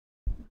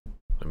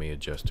me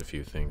adjust a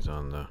few things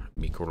on the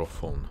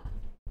microphone.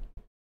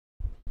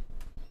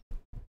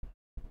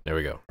 There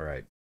we go. All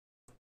right.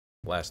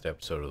 Last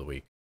episode of the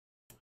week.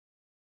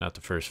 Not the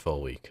first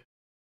full week.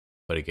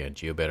 But again,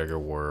 Geoguessr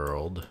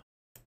World.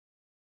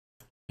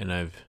 And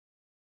I've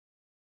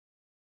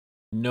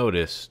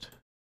noticed,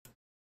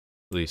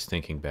 at least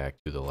thinking back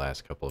to the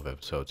last couple of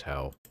episodes,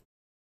 how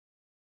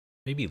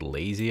maybe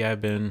lazy I've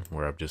been,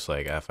 where I'm just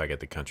like, if I get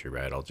the country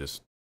right, I'll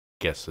just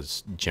guess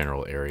this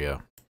general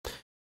area.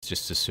 It's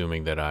just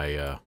assuming that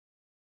I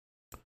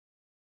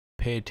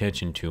pay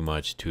attention too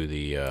much to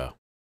the,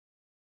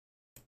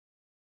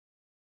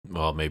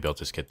 well, maybe I'll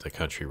just get the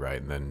country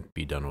right and then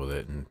be done with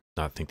it and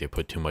not think they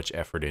put too much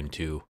effort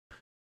into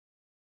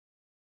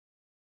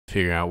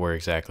figuring out where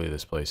exactly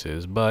this place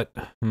is. But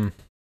I'm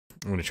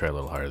going to try a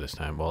little harder this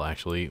time. Well,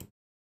 actually,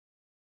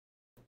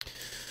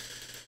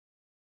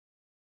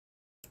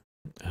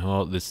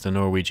 well, it's the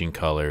Norwegian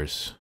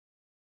colors.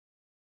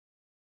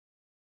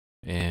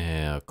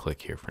 And I'll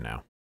click here for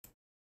now.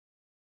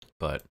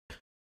 But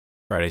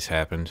Friday's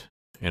happened,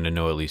 and I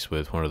know at least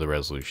with one of the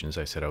resolutions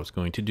I said I was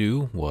going to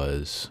do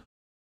was,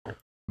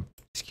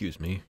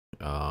 excuse me,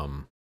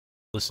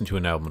 listen to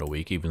an album in a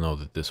week, even though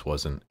that this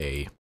wasn't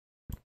a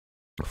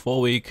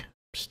full week,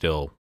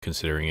 still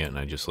considering it, and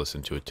I just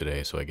listened to it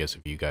today. So I guess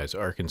if you guys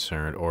are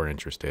concerned or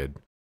interested,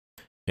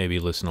 maybe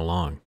listen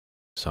along.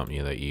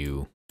 Something that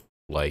you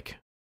like.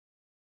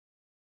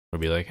 Or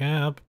be like,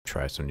 I'll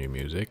try some new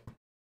music.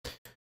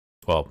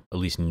 Well, at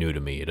least new to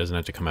me. It doesn't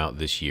have to come out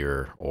this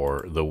year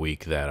or the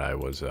week that I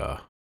was, can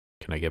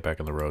I get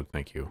back on the road?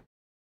 Thank you.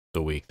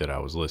 The week that I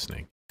was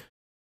listening.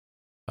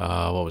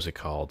 What was it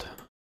called?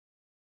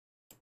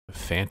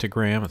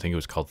 Fantagram? I think it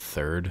was called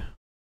Third.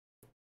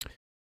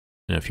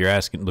 And if you're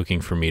looking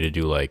for me to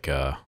do like,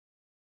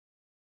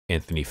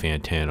 Anthony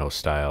Fantano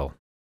style,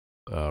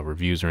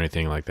 reviews or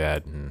anything like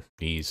that, and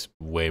he's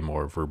way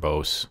more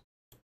verbose,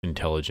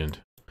 intelligent.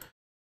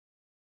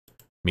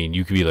 I mean,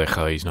 you could be like,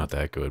 oh, he's not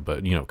that good,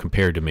 but, you know,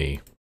 compared to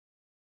me,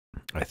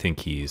 I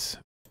think he's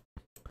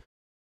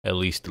at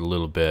least a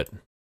little bit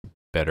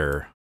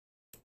better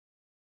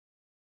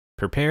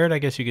prepared, I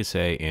guess you could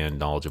say, and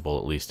knowledgeable,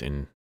 at least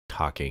in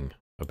talking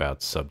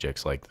about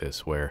subjects like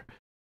this, where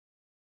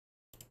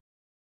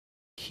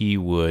he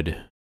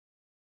would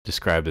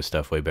describe this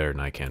stuff way better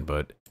than I can.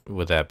 But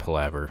with that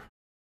palaver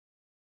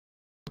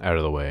out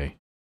of the way,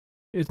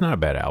 it's not a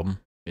bad album.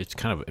 It's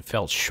kind of, it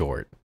felt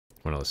short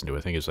when I listened to it.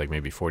 I think it was like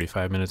maybe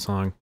 45 minutes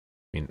long. I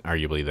mean,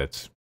 arguably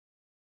that's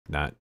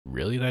not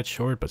really that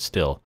short, but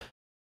still.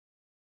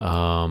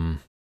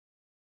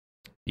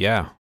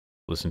 Yeah,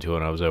 listened to it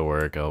when I was at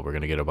work. Oh, we're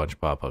going to get a bunch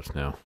of pop-ups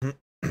now. I'm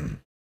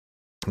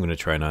going to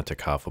try not to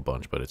cough a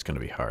bunch, but it's going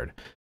to be hard.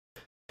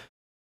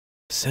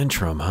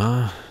 Centrum,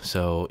 huh?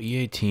 So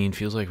E18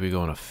 feels like we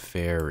go on a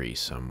ferry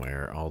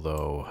somewhere,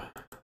 although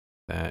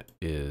that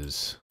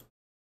is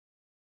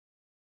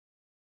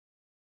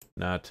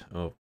not,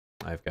 oh,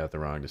 I've got the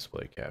wrong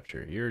display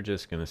capture. You're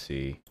just going to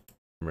see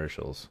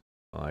commercials.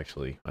 Well,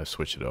 actually, I've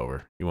switched it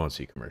over. You won't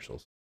see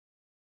commercials.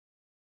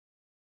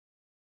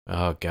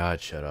 Oh,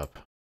 God, shut up.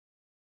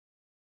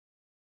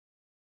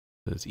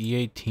 This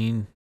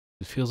E18,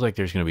 it feels like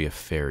there's going to be a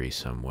ferry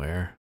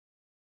somewhere.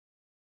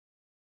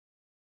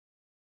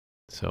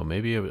 So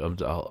maybe I'm going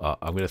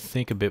to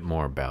think a bit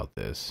more about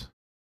this.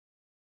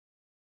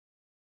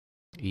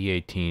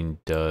 E18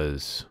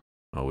 does,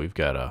 oh, we've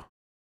got a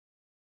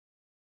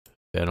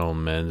Fennel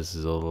Men's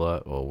is a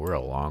lot. Well, we're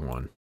a long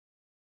one.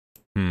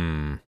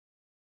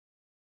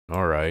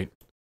 All right.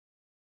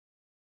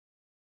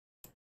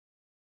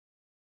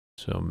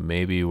 So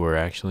maybe we're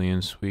actually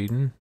in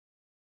Sweden.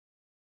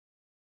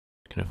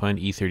 Can I find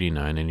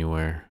E39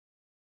 anywhere?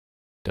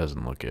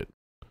 Doesn't look it.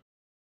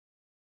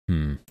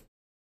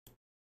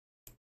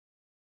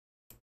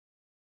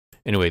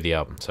 Anyway, the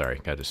album. Sorry,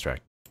 got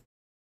distracted.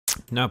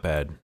 Not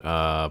bad.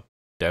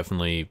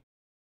 Definitely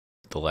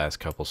the last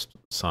couple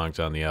songs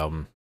on the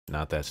album,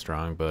 not that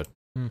strong, but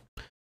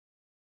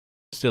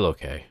still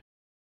okay.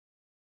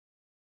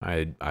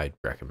 I'd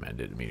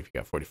recommend it. I mean, if you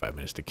got 45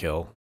 minutes to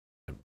kill.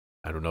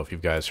 I don't know if you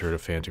guys heard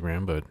of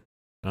Fantagram, but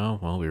oh,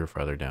 well, we were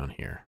farther down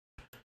here.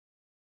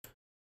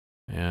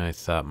 And I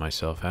thought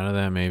myself out of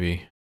that,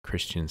 maybe.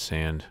 Christian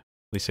Sand.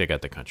 At least I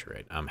got the country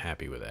right. I'm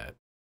happy with that.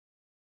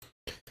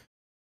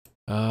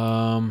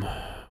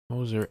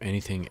 Was there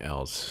anything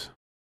else?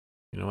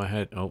 You know, I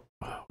had, oh,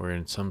 we're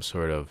in some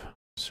sort of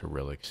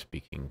Cyrillic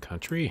speaking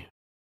country.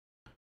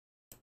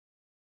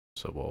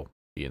 So we'll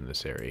be in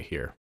this area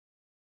here.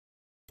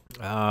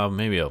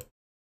 Maybe I'll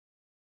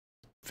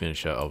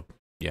finish up. Oh,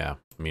 yeah,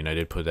 I mean, I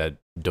did put that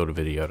Dota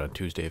video out on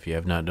Tuesday if you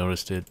have not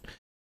noticed it.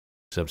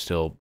 So I'm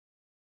still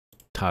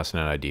tossing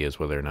out ideas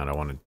whether or not I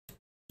want to,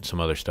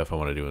 some other stuff I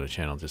want to do on the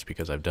channel, just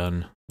because I've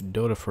done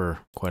Dota for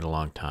quite a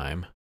long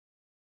time.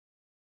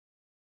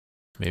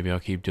 Maybe I'll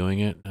keep doing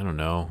it. I don't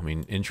know. I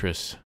mean,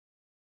 interest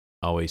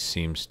always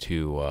seems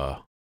to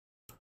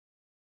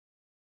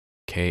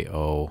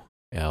K-O-L-I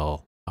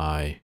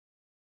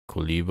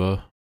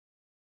Koliba.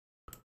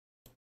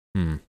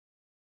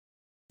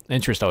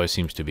 Interest always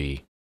seems to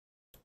be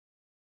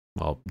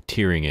well,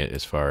 tiering it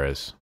as far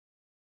as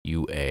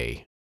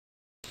UA.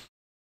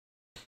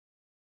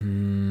 I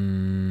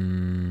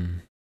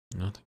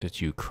don't think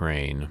that's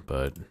Ukraine,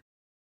 but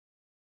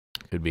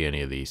could be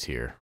any of these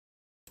here.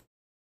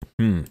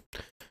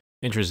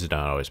 Interest has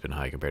not always been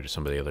high compared to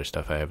some of the other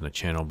stuff I have in the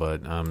channel,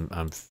 but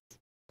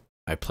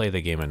I play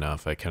the game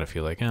enough. I kind of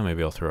feel like,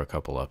 maybe I'll throw a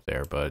couple up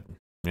there, but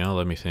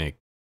let me think.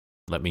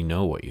 Let me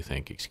know what you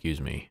think.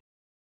 Excuse me.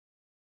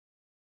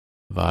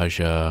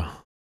 Vaja,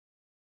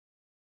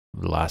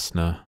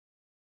 Vlasna,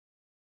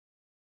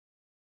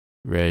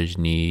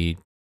 Rezhny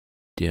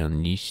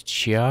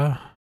Delnitsia.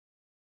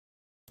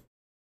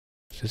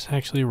 Is this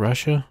actually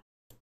Russia?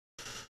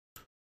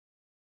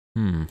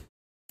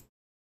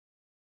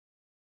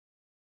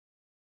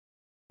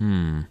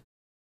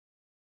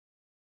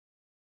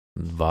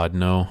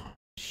 Vodno.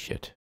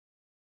 Shit.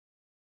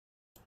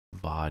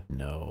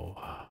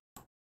 Vodno.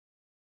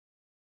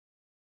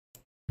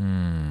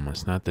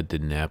 It's not the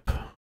Dnep.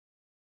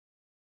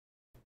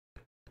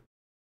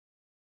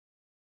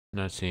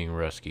 Not seeing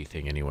Rusky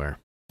thing anywhere.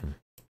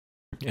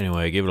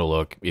 Anyway, give it a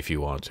look if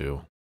you want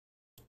to.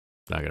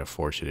 Not gonna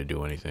force you to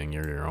do anything.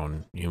 You're your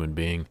own human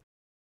being.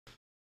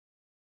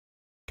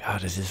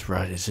 God, is this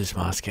right? Is this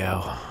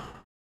Moscow?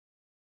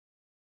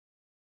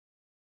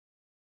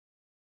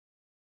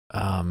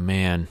 Oh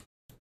man.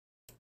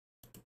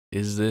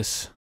 Is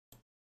this?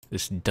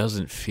 This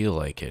doesn't feel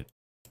like it.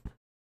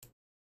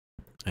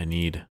 I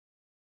need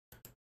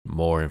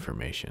more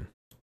information.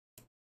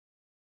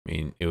 I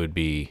mean, it would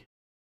be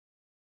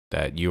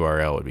that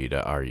URL would be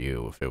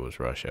 .ru if it was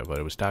Russia, but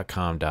it was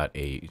 .com.au.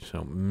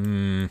 So,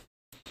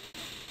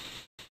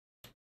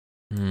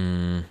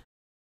 I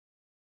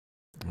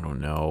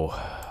don't know.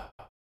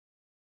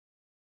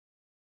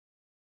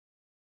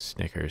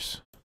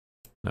 Snickers.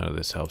 None of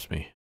this helps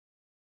me.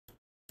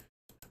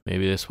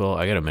 Maybe this will.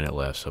 I got a minute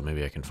left, so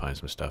maybe I can find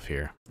some stuff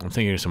here. I'm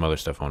thinking of some other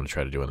stuff I want to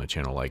try to do on the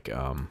channel. Like,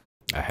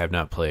 I have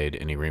not played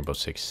any Rainbow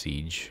Six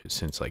Siege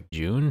since like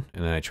June,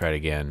 and then I tried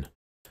again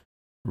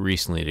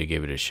recently to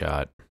give it a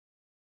shot.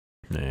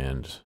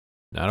 And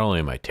not only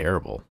am I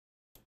terrible,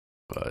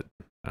 but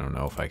I don't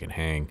know if I can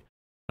hang.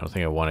 I don't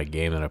think I won a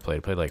game that I played. I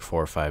played like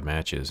 4 or 5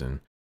 matches,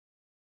 and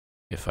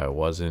if I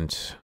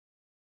wasn't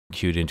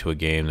queued into a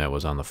game that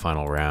was on the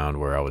final round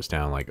where I was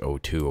down like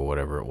 0-2 or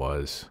whatever it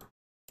was,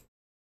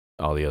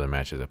 all the other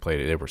matches I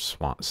played, they were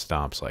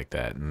stomps like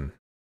that. And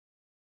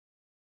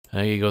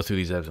you go through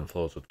these ebbs and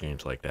flows with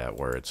games like that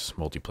where it's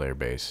multiplayer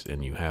based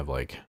and you have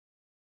like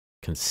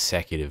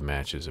consecutive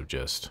matches of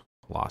just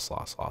loss,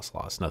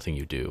 nothing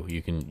you do.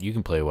 You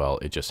can play well,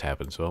 it just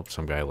happens. Well,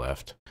 some guy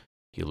left.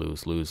 You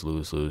lose,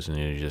 and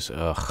you're just,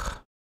 ugh.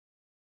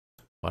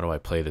 Why do I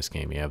play this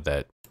game? You have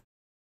that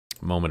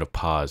moment of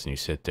pause and you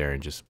sit there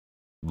and just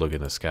look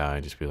in the sky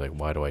and just be like,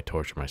 why do I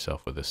torture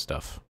myself with this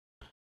stuff?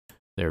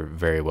 There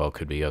very well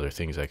could be other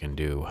things I can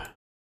do.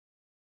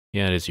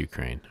 Yeah, it is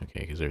Ukraine.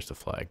 Okay, because there's the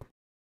flag.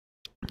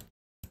 I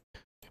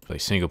play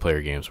single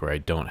player games where I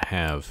don't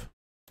have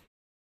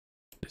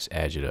this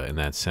agita in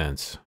that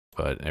sense,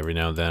 but every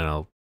now and then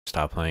I'll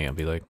stop playing and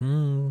be like,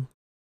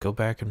 go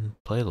back and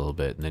play a little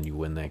bit, and then you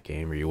win that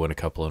game, or you win a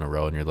couple in a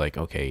row, and you're like,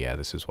 okay, yeah,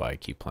 this is why I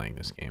keep playing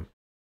this game.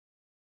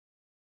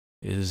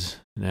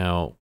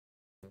 Now,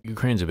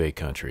 Ukraine's a big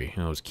country.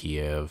 It was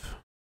Kiev.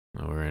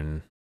 We're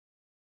in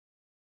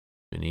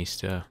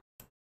Vinnytsia.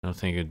 I don't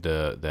think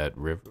that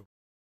river.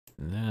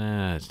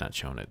 Nah, it's not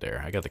showing it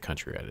there. I got the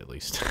country right at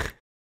least.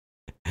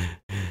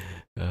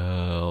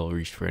 I'll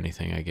reach for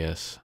anything, I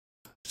guess.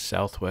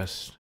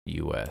 Southwest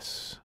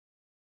U.S.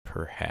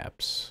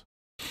 Perhaps.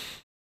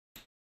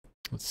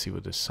 Let's see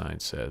what this sign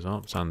says.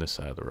 Oh, it's on this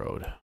side of the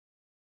road.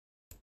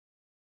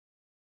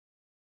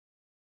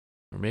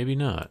 Or maybe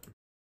not.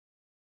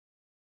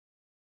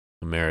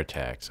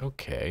 Ameritax.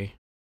 Okay.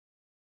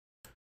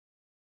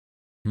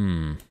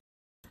 Well,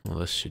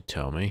 this should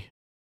tell me.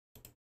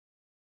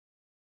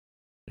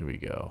 Here we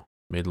go.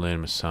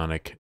 Midland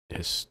Masonic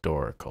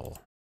Historical.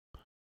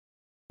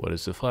 What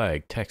is the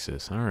flag?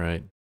 Texas. All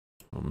right.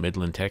 Well,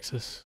 Midland,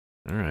 Texas.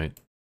 All right.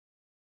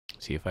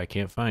 See if I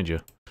can't find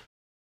you.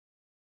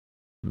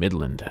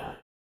 Midland.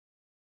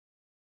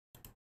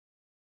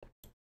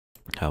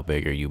 How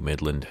big are you,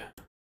 Midland?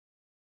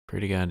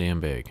 Pretty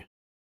goddamn big.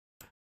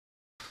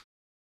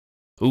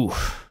 Ooh.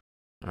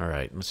 All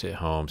right. Let's hit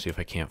home. See if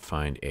I can't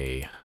find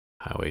a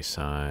highway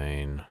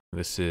sign.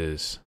 This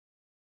is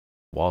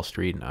Wall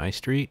Street and I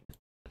Street.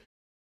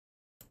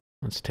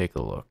 Let's take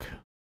a look.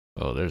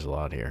 Oh, there's a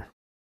lot here.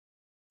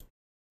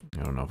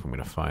 I don't know if I'm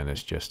going to find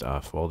this just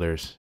off. Well,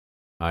 there's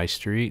I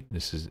Street.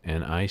 This is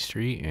NI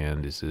Street.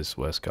 And is this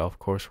West Golf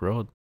Course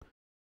Road?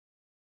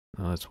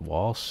 No, that's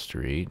Wall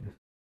Street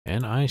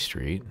and I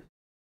Street.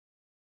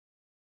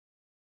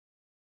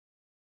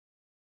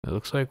 It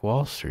looks like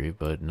Wall Street,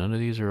 but none of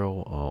these are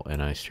all. Oh,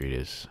 NI Street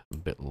is a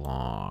bit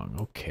long.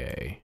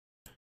 Okay.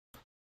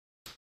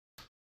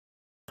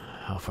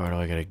 How far do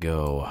I gotta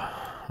go?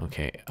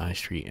 Okay, I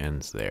Street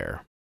ends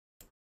there.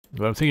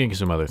 But I'm thinking of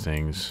some other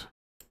things.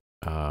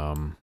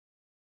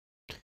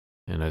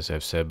 And as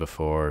I've said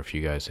before, if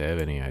you guys have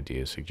any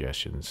ideas,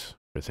 suggestions,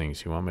 for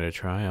things you want me to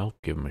try, I'll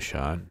give them a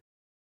shot.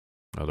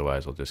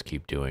 Otherwise, I'll just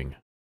keep doing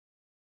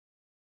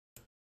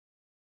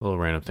little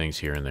random things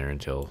here and there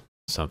until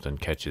something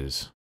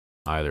catches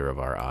either of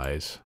our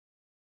eyes.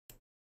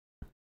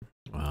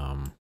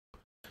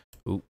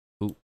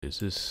 Ooh, is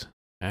this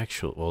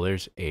actual? Well,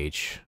 there's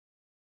H.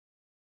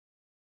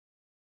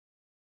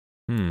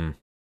 I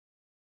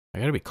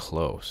gotta be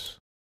close.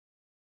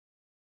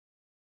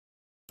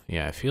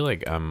 Yeah, I feel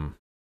like I'm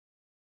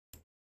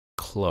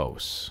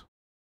close.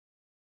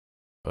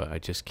 But I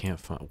just can't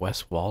find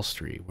West Wall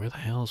Street. Where the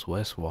hell is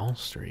West Wall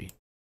Street?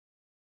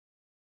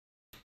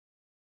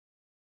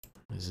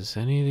 Is this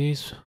any of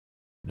these?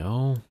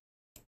 No.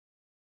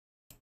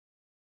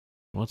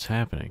 What's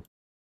happening?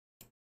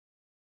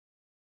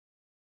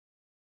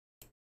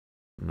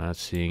 I'm not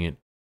seeing it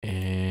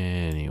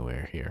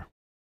anywhere here.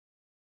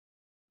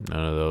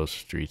 None of those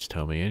streets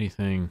tell me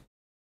anything.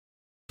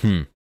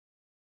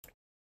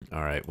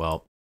 Alright,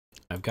 well,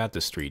 I've got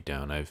the street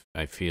down.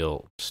 I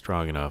feel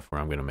strong enough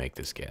where I'm going to make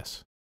this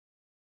guess.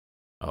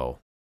 Oh,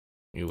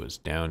 it was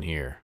down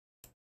here.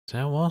 Is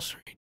that Wall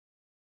Street?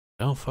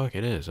 Oh, fuck,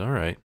 it is.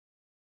 Alright.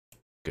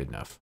 Good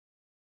enough.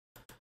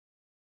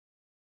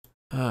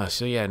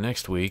 So yeah,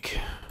 next week,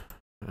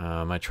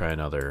 I might try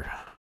another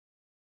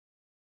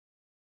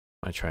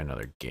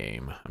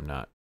game. I'm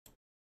not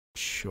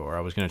sure.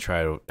 I was going to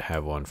try to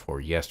have one for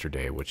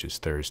yesterday, which is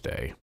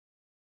Thursday,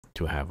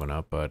 to have one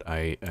up, but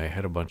I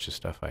had a bunch of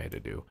stuff I had to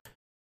do.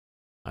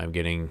 I'm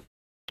getting,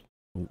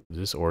 is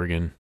this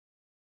Oregon?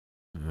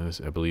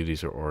 I believe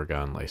these are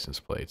Oregon license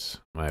plates.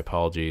 My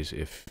apologies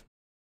if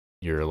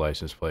your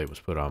license plate was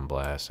put on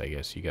blast. I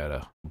guess you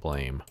gotta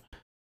blame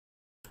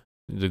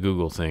the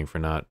Google thing for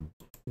not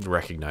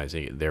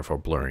recognizing it, therefore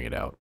blurring it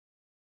out.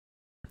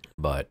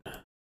 But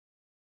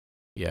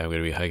yeah, I'm going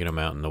to be hiking a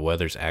mountain. The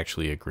weather's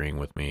actually agreeing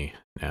with me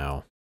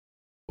now,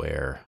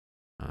 where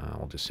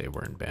we'll just say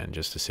we're in Bend,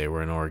 just to say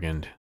we're in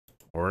Oregon.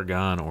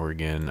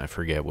 Oregon. I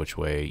forget which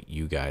way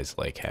you guys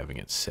like having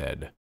it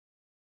said.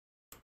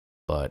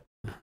 But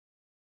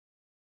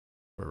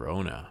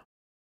Verona.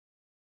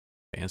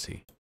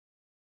 Fancy.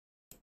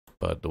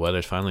 But the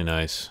weather's finally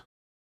nice.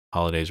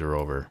 Holidays are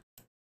over.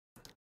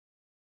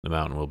 The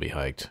mountain will be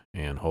hiked,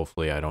 and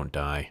hopefully I don't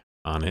die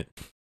on it.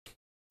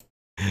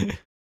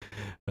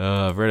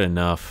 I've read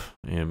enough,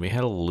 and we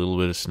had a little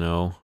bit of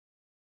snow.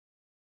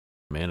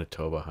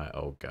 Manitoba High.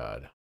 Oh,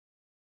 God.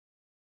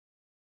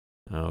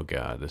 Oh,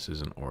 God, this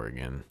isn't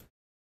Oregon.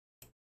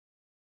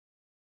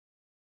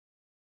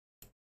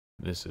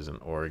 This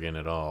isn't Oregon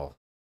at all.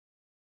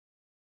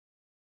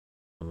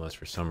 Unless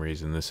for some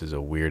reason this is a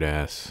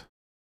weird-ass...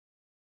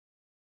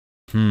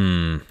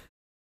 I'm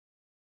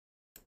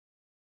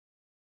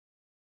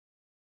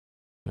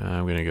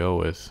going to go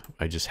with,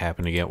 I just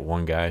happened to get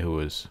one guy who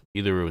was,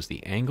 either it was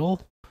the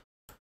angle.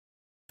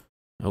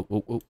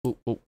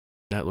 Oh.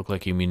 That looked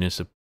like a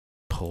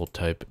municipal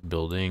type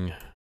building.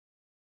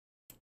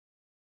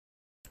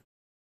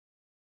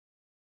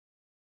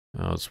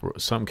 Oh, it's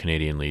some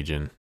Canadian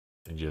Legion.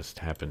 I just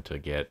happened to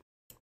get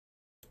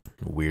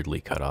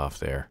weirdly cut off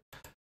there.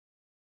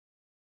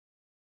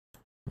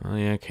 Oh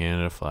yeah,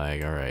 Canada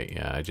flag. All right,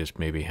 yeah, I just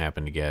maybe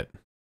happened to get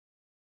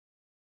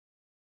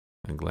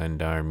a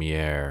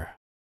Glendarmier.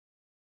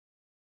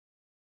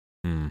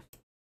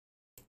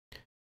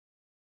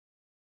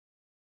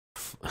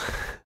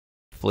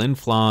 Flim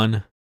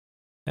Flon.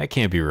 That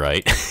can't be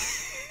right.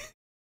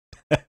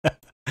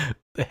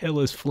 The hell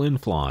is Flim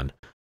Flon?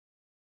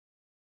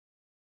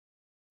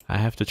 I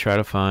have to try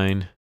to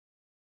find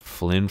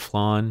Flim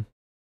Flon.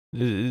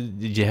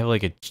 Did you have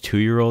like a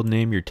 2-year-old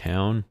name your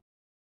town?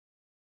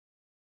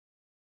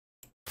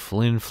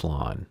 Flim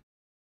Flon.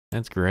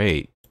 That's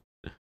great.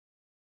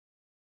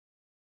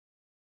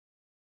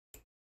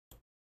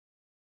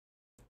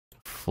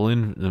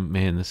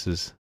 Man, this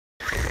is...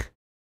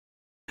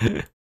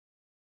 I'm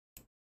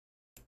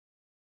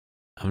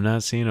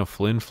not seeing a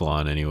Flim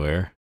Flon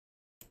anywhere.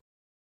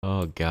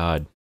 Oh,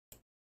 God.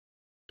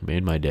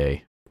 Made my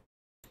day.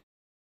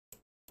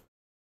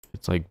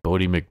 It's like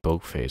Bodie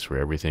McBoatface, where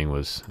everything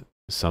was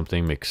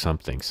something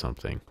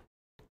something.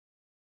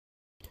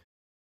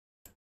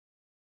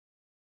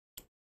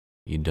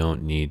 You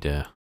don't need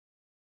to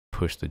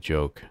push the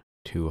joke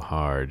too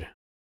hard,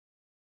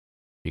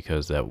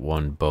 because that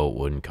one boat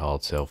wouldn't call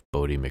itself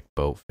Bodie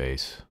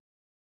McBoatface.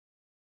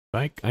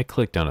 I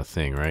clicked on a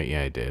thing, right?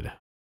 Yeah, I did.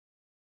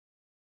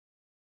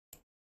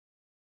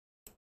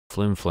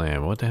 Flim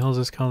Flam. What the hell is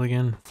this called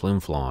again?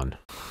 Flim Flon.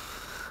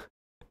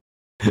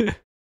 This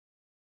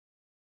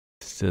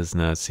does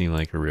not seem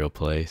like a real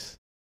place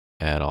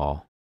at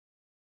all.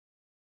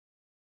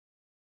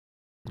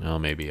 Well,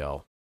 maybe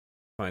I'll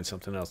find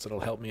something else that'll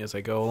help me as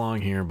I go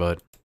along here,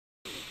 but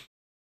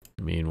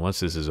I mean,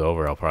 once this is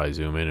over, I'll probably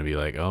zoom in and be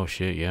like, oh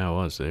shit, yeah, it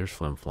was. There's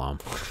Flim Flom.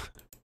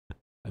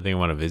 I think I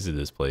want to visit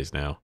this place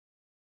now.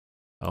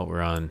 Oh,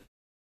 we're on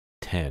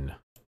 10.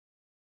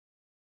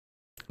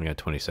 I got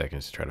 20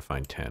 seconds to try to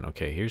find 10.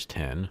 Okay, here's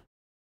 10.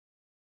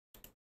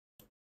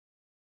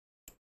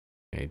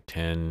 Okay,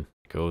 10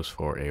 goes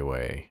for a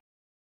way.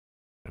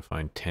 I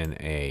find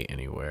 10A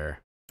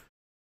anywhere.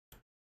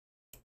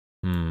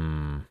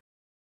 Let's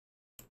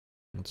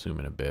zoom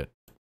in a bit.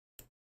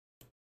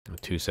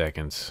 2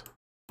 seconds.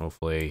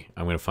 Hopefully,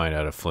 I'm going to find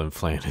out if Flim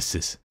Flam is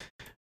this.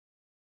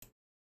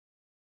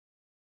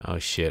 Oh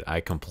shit, I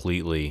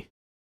completely...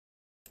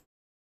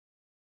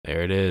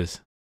 There it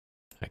is.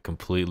 I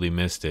completely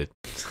missed it.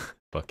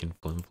 Fucking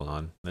Flim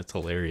Flam. That's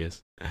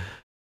hilarious.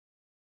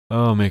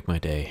 Oh, make my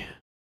day.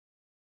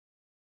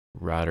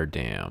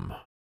 Rotterdam.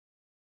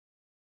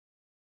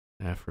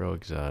 Afro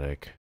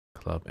Exotic.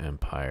 Club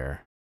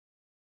Empire.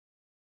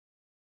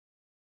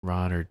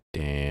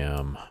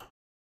 Rotterdam.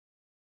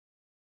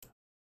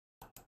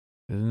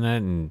 Isn't that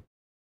in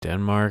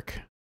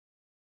Denmark?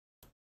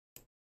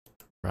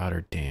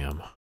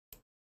 Rotterdam.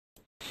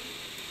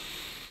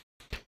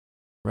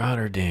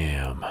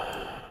 Rotterdam.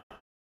 I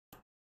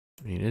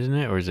mean, isn't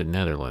it? Or is it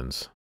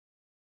Netherlands?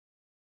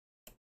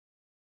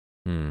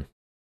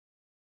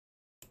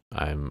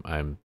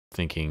 I'm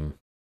thinking,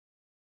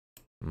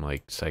 I'm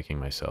like psyching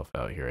myself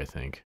out here, I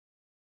think.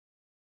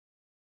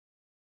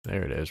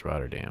 There it is,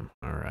 Rotterdam.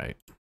 All right.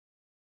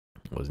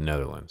 It was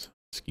Netherlands.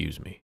 Excuse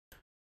me.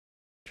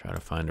 Try to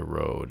find a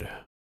road,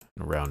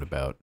 a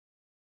roundabout.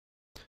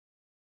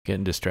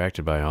 Getting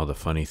distracted by all the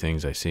funny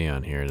things I see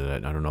on here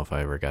that I don't know if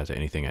I ever got to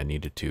anything I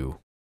needed to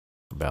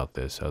about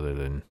this other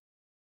than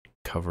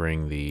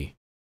covering the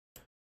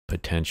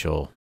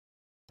potential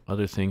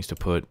other things to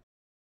put.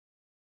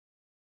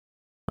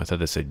 I thought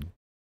that said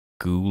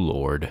Goo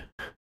Lord.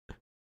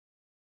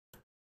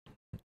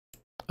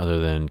 Other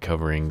than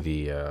covering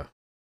the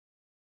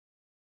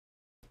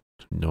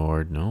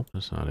Nord. Nope,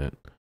 that's not it.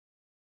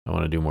 I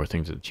want to do more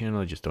things with the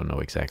channel. I just don't know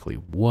exactly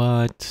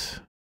what.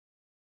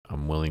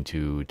 I'm willing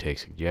to take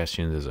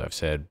suggestions, as I've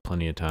said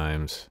plenty of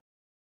times.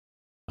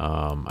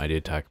 I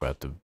did talk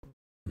about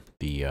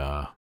the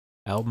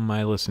album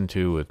I listened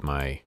to with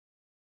my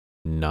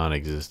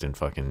non-existent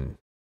fucking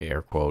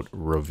air quote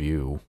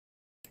review.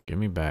 Give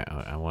me back.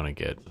 I want to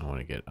get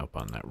up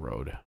on that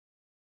road.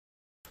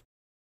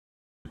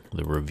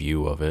 The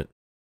review of it.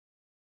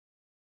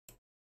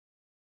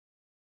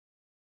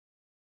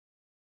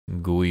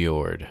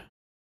 Geoguessr.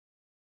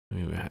 I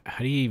mean, how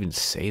do you even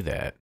say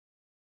that?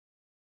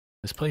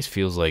 This place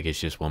feels like it's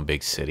just one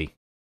big city.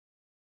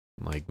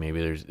 Like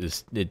maybe there's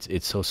this.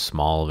 It's so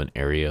small of an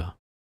area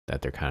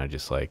that they're kind of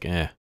just like,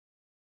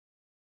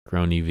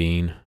 Crony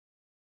Veen.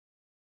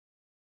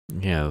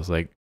 Yeah, I was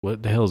like,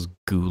 what the hell's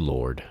Goo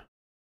Lord?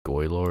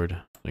 Goy Lord?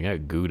 I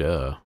got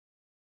Gouda.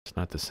 It's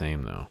not the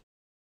same though.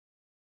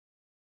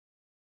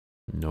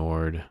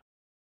 Nord.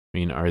 I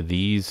mean, are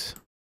these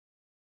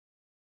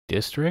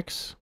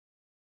districts?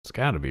 It's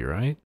gotta be,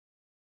 right?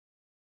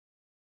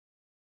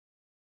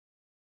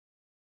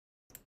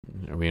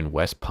 Are we in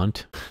West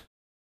Punt?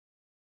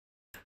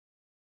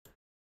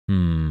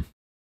 Oh,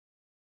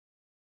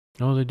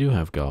 they do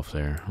have golf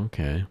there.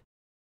 Okay.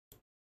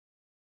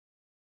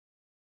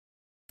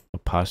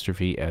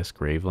 Apostrophe S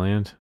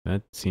Graveland?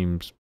 That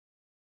seems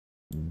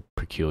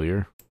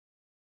peculiar.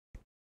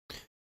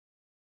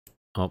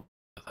 Oh,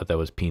 I thought that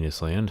was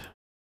Penis Land.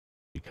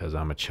 Because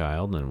I'm a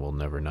child and will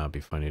never not be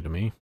funny to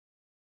me.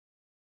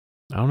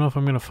 I don't know if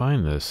I'm going to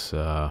find this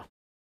Goy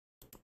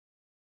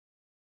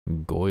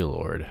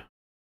Lord.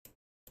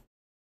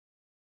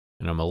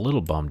 And I'm a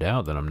little bummed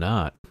out that I'm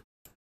not.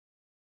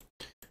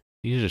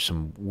 These are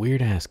some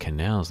weird ass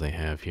canals they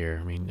have here.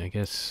 I mean, I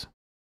guess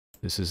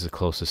this is the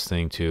closest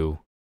thing to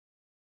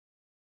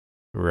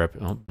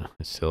oh,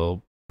 it's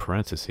still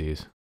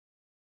parentheses.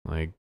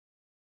 Like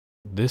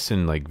this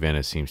in like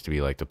Venice seems to be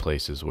like the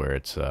places where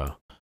it's the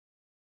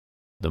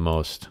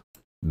most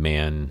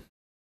man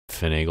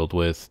finagled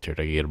with to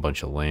get a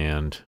bunch of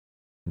land,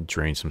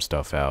 drain some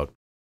stuff out,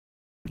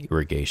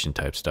 irrigation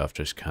type stuff.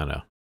 Just kind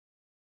of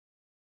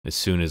as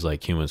soon as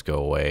like humans go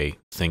away,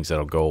 things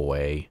that'll go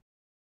away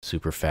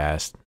super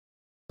fast.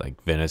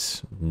 Like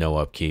Venice, no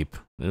upkeep.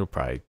 It'll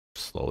probably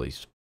slowly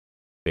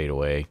fade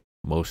away.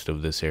 Most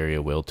of this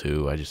area will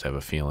too. I just have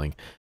a feeling.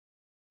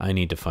 I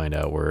need to find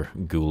out where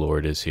Goo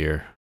Lord is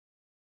here.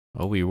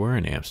 Oh, we were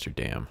in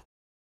Amsterdam.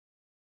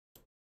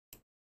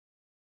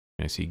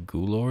 Can I see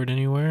Goo Lord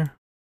anywhere?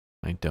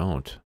 I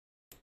don't.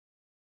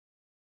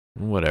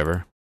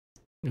 Whatever.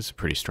 It's a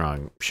pretty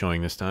strong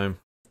showing this time.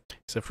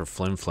 Except for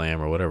Flim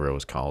Flam or whatever it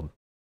was called.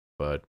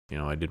 But, you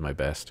know, I did my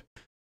best.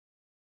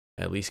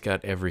 At least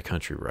got every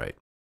country right.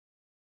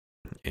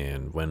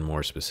 And when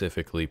more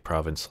specifically,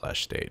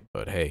 province/state.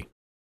 But hey,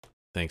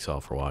 thanks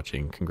all for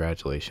watching.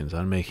 Congratulations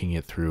on making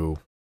it through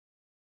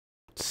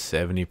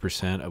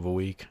 70% of a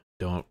week.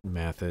 Don't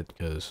math it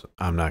because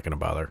I'm not going to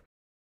bother.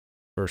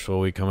 First full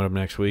week coming up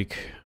next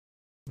week.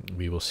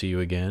 We will see you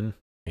again.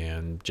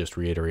 And just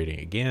reiterating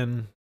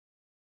again,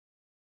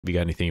 if you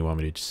got anything you want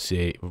me to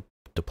say,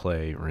 to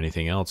play, or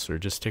anything else, or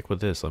just stick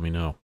with this, let me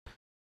know.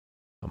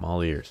 I'm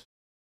all ears.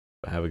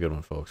 But have a good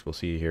one, folks. We'll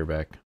see you here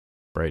back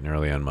bright and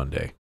early on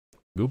Monday.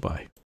 Goodbye.